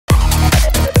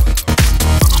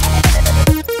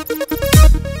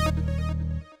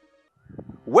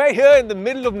We're here in the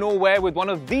middle of nowhere with one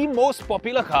of the most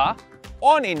popular car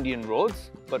on Indian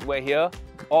roads, but we're here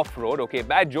off-road. Okay,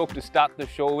 bad joke to start the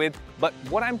show with, but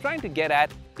what I'm trying to get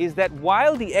at is that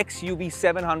while the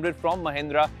XUV700 from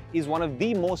Mahindra is one of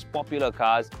the most popular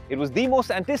cars, it was the most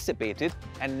anticipated,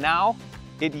 and now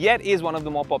it yet is one of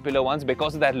the more popular ones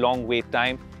because of that long wait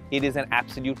time. It is an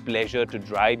absolute pleasure to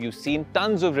drive. You've seen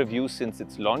tons of reviews since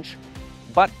its launch,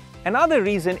 but another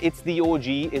reason it's the OG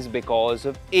is because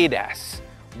of ADAS.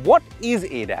 What is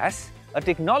ADAS? A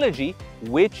technology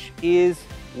which is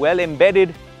well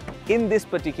embedded in this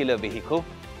particular vehicle.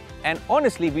 And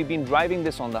honestly, we've been driving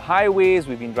this on the highways,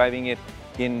 we've been driving it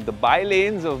in the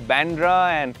bylanes of Bandra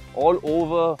and all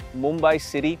over Mumbai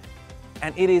city.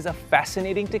 And it is a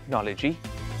fascinating technology.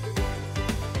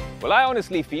 Well, I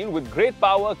honestly feel with great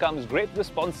power comes great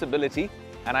responsibility.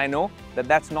 And I know that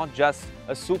that's not just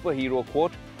a superhero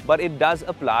quote, but it does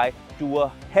apply to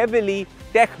a heavily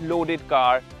tech-loaded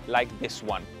car like this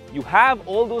one. You have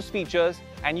all those features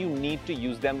and you need to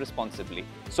use them responsibly.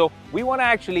 So we want to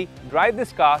actually drive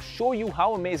this car, show you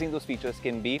how amazing those features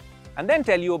can be, and then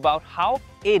tell you about how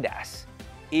ADAS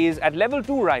is at level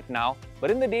 2 right now, but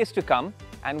in the days to come,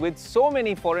 and with so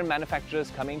many foreign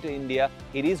manufacturers coming to India,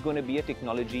 it is going to be a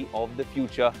technology of the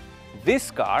future.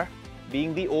 This car,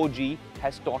 being the OG,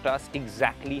 has taught us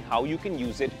exactly how you can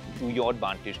use it to your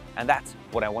advantage. And that's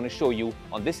what I want to show you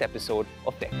on this episode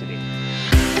of Tech Today.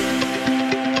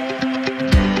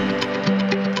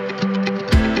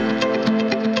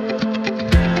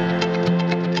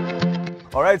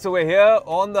 Alright, so we're here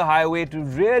on the highway to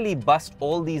really bust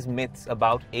all these myths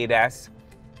about ADAS.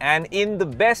 And in the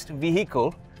best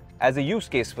vehicle as a use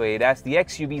case for ADAS, the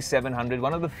XUV700,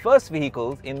 one of the first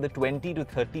vehicles in the 20 to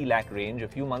 30 lakh range a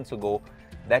few months ago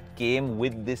that came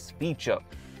with this feature.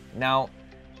 Now,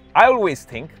 I always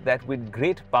think that with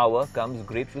great power comes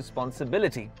great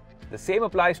responsibility. The same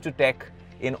applies to tech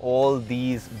in all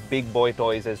these big boy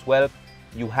toys as well.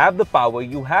 You have the power,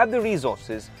 you have the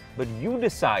resources, but you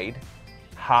decide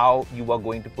how you are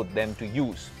going to put them to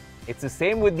use. It's the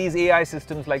same with these AI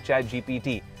systems like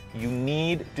ChatGPT. You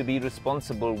need to be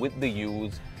responsible with the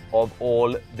use of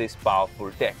all this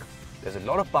powerful tech. There's a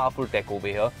lot of powerful tech over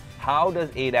here. How does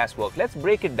ADAS work? Let's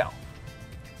break it down.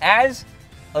 As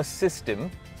a system,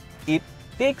 it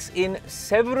takes in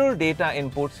several data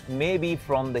inputs, maybe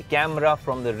from the camera,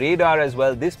 from the radar as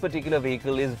well. This particular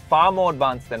vehicle is far more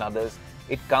advanced than others.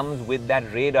 It comes with that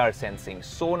radar sensing,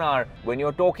 sonar. When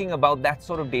you're talking about that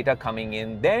sort of data coming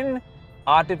in, then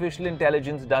artificial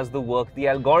intelligence does the work. The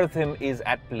algorithm is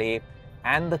at play,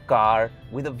 and the car,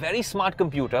 with a very smart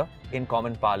computer, in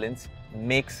common parlance,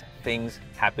 makes things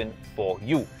happen for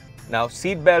you. Now,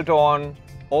 seatbelt on,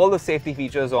 all the safety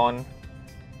features on,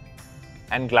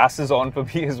 and glasses on for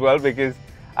me as well, because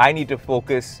I need to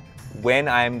focus when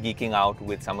I am geeking out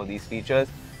with some of these features.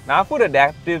 Now, I've put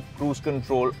adaptive cruise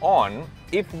control on.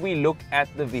 If we look at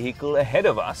the vehicle ahead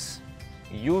of us,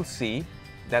 you'll see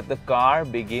that the car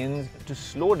begins to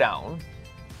slow down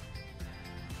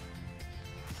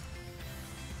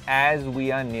as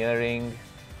we are nearing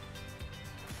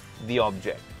the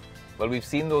object. Well, we've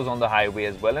seen those on the highway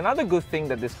as well. Another good thing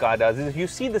that this car does is if you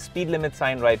see the speed limit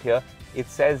sign right here, it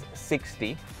says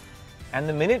 60. And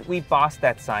the minute we pass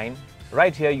that sign,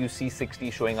 right here you see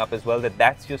 60 showing up as well,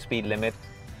 that's your speed limit.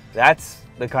 That's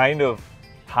the kind of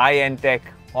high-end tech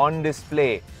on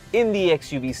display in the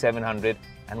XUV700,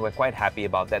 and we're quite happy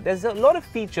about that. There's a lot of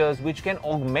features which can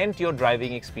augment your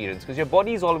driving experience because your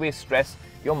body is always stressed,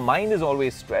 your mind is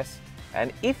always stressed.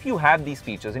 And if you have these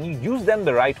features and you use them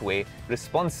the right way,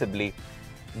 responsibly,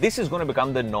 this is going to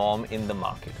become the norm in the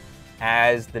market.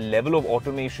 As the level of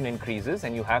automation increases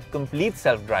and you have complete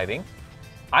self-driving,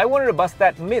 I wanted to bust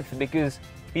that myth because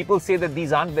people say that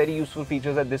these aren't very useful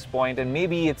features at this point and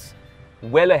maybe it's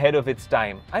well ahead of its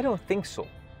time. I don't think so.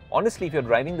 Honestly, if you're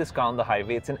driving this car on the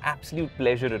highway, it's an absolute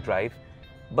pleasure to drive.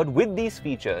 But with these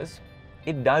features,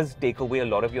 it does take away a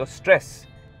lot of your stress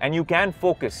and you can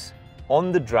focus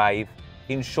on the drive,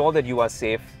 ensure that you are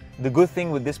safe. The good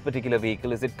thing with this particular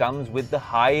vehicle is it comes with the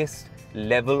highest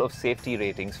level of safety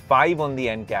ratings, 5 on the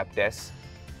NCAP test.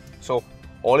 So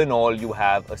all in all, you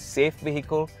have a safe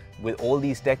vehicle with all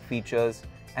these tech features,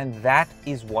 and that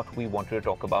is what we wanted to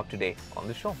talk about today on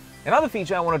the show. Another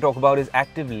feature I want to talk about is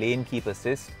active lane keep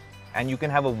assist, and you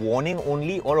can have a warning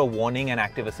only or a warning and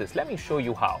active assist. Let me show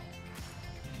you how.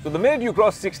 So the minute you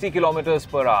cross 60 kilometers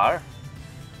per hour,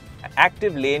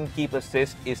 active lane keep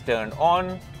assist is turned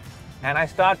on and I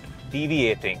start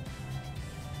deviating.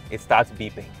 It starts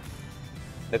beeping.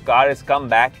 The car has come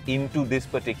back into this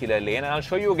particular lane, and I'll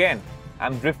show you again.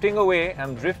 I'm drifting away,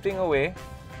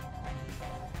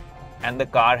 and the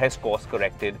car has course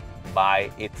corrected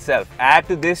by itself. Add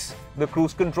to this the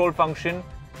cruise control function,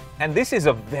 and this is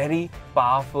a very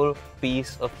powerful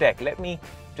piece of tech. Let me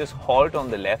just halt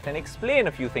on the left and explain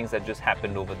a few things that just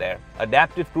happened over there.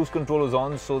 Adaptive cruise control was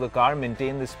on, so the car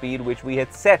maintained the speed which we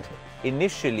had set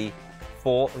initially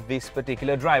for this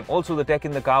particular drive. Also, the tech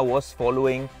in the car was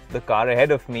following the car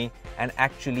ahead of me and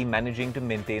actually managing to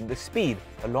maintain the speed.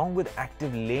 Along with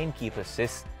active lane keep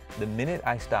assist, the minute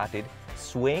I started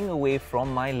swaying away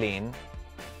from my lane,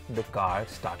 the car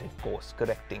started course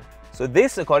correcting. So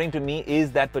this, according to me,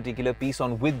 is that particular piece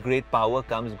on with great power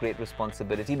comes great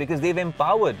responsibility, because they've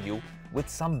empowered you with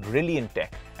some brilliant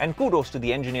tech. And kudos to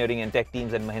the engineering and tech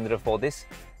teams at Mahindra for this,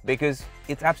 because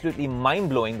it's absolutely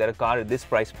mind-blowing that a car at this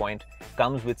price point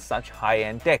comes with such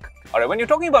high-end tech. Alright, when you're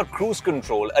talking about cruise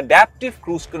control, adaptive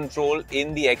cruise control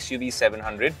in the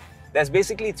XUV700, there's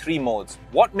basically three modes.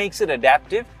 What makes it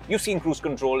adaptive? You've seen cruise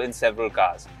control in several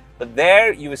cars, but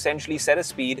there you essentially set a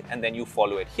speed and then you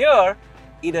follow it. Here,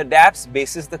 it adapts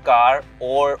basis the car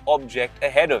or object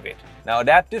ahead of it. Now,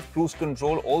 adaptive cruise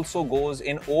control also goes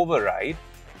in override,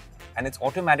 and it's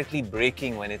automatically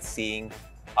braking when it's seeing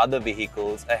other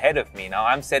vehicles ahead of me. Now,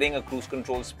 I'm setting a cruise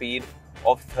control speed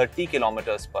of 30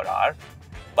 kilometers per hour,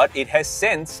 but it has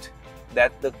sensed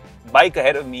that the bike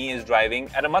ahead of me is driving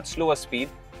at a much slower speed,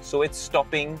 so it's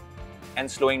stopping and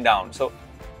slowing down. So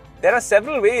there are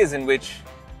several ways in which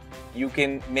you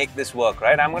can make this work,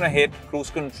 right? I'm going to hit cruise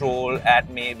control at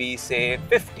maybe say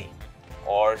 50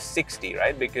 or 60,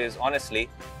 right? Because honestly,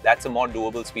 that's a more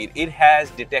doable speed. It has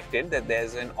detected that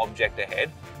there's an object ahead,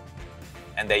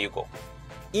 and there you go.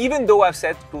 Even though I've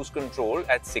set cruise control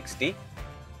at 60,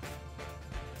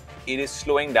 it is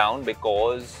slowing down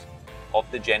because of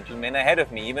the gentleman ahead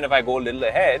of me. Even if I go a little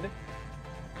ahead,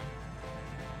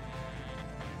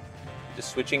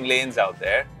 just switching lanes out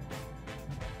there.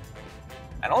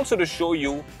 And also to show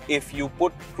you, if you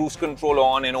put cruise control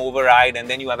on in override and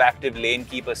then you have active lane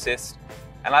keep assist,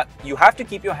 and you have to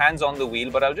keep your hands on the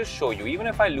wheel, but I'll just show you, even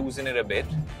if I loosen it a bit,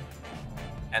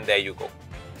 and there you go.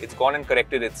 It's gone and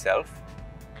corrected itself.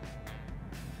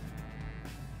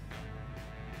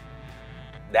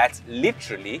 That's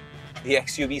literally the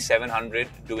XUV700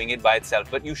 doing it by itself.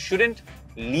 But you shouldn't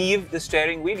leave the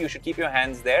steering wheel. You should keep your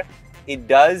hands there. It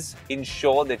does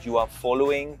ensure that you are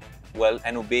following well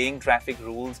and obeying traffic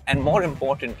rules, and more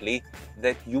importantly,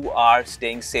 that you are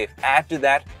staying safe. Add to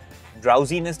that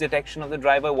drowsiness detection of the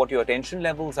driver, what your attention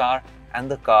levels are, and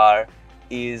the car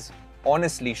is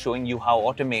honestly showing you how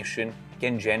automation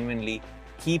can genuinely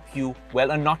keep you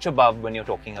well a notch above when you're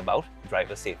talking about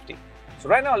driver safety. So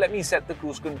right now, let me set the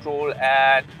cruise control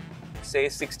at say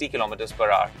 60 kilometers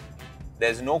per hour.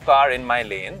 There's no car in my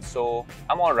lane, so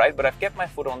I'm all right, but I've kept my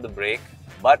foot on the brake.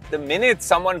 But the minute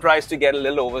someone tries to get a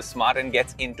little over smart and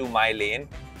gets into my lane,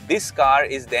 this car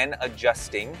is then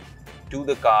adjusting to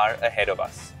the car ahead of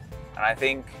us. And I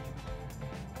think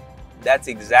that's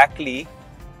exactly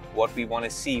what we want to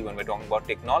see when we're talking about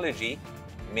technology,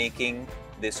 making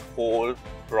this whole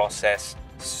process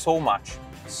so much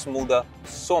smoother,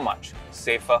 so much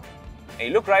safer. And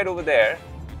you look right over there,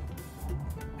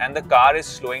 and the car is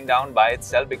slowing down by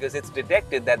itself because it's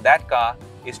detected that that car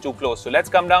is too close. So let's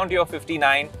come down to your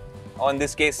 59, or in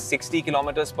this case 60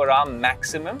 kilometers per hour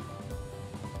maximum,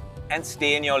 and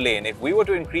stay in your lane. If we were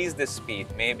to increase this speed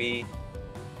maybe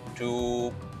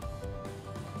to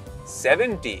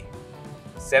 70,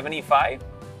 75,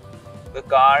 the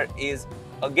car is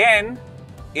again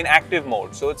in active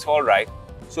mode, so it's all right.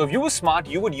 So if you were smart,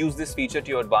 you would use this feature to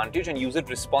your advantage and use it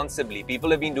responsibly.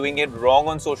 People have been doing it wrong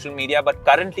on social media, but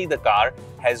currently the car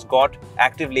has got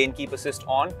active lane keep assist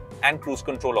on and cruise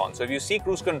control on. So if you see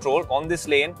cruise control on this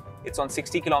lane, it's on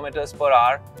 60 kilometers per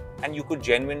hour, and you could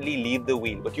genuinely leave the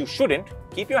wheel, but you shouldn't.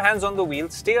 Keep your hands on the wheel,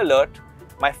 stay alert.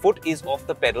 My foot is off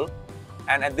the pedal,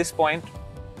 and at this point,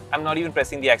 I'm not even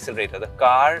pressing the accelerator. The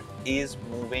car is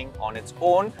moving on its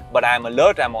own, but I'm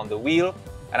alert, I'm on the wheel,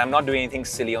 and I'm not doing anything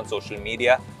silly on social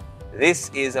media.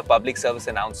 This is a public service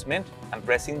announcement. I'm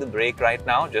pressing the brake right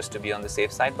now just to be on the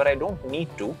safe side, but I don't need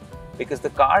to, because the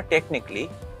car technically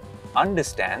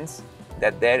understands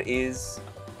that there is,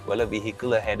 well, a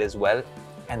vehicle ahead as well,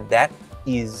 and that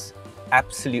is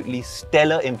absolutely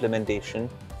stellar implementation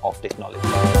of technology.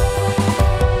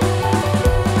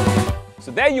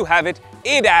 So there you have it,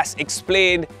 ADAS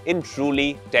explained in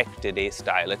truly Tech Today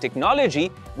style, a technology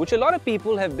which a lot of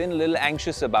people have been a little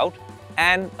anxious about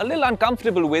and a little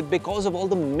uncomfortable with because of all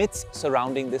the myths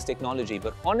surrounding this technology.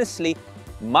 But honestly,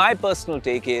 my personal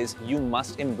take is you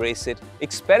must embrace it,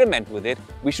 experiment with it.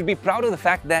 We should be proud of the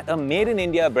fact that a made in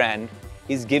India brand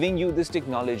is giving you this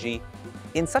technology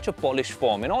in such a polished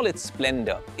form, in all its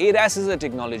splendor. ADAS is a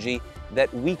technology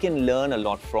that we can learn a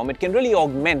lot from. It can really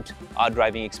augment our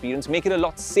driving experience, make it a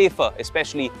lot safer,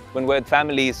 especially when we're with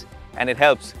families, and it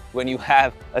helps when you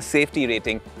have a safety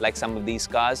rating like some of these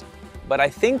cars. But I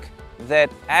think that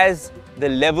as the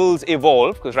levels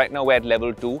evolve, because right now we're at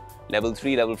level 2, level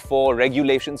 3, level 4,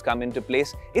 regulations come into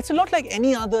place, it's a lot like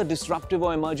any other disruptive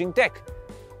or emerging tech.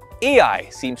 AI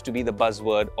seems to be the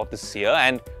buzzword of this year,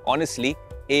 and honestly,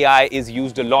 AI is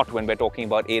used a lot when we're talking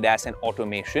about ADAS and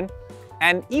automation.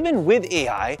 And even with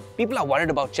AI, people are worried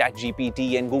about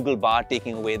ChatGPT and Google Bard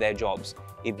taking away their jobs.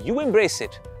 If you embrace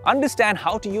it, understand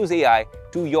how to use AI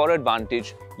to your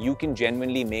advantage, you can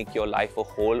genuinely make your life a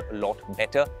whole lot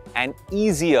better and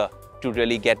easier to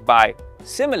really get by.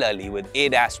 Similarly, with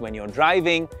ADAS when you're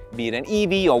driving, be it an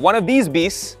EV or one of these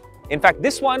beasts, in fact,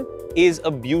 this one is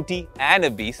a beauty and a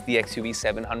beast, the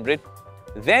XUV700,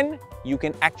 then you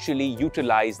can actually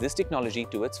utilize this technology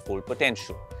to its full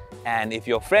potential. And if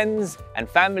your friends and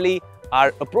family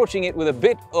are approaching it with a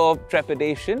bit of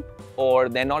trepidation, or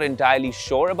they're not entirely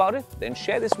sure about it, then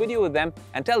share this video with them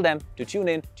and tell them to tune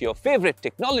in to your favorite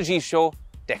technology show,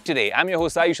 Tech Today. I'm your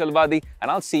host Aayush Ailawadi,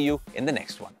 and I'll see you in the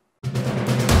next one.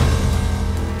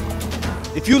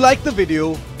 If you like the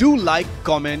video, do like,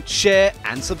 comment, share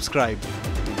and subscribe.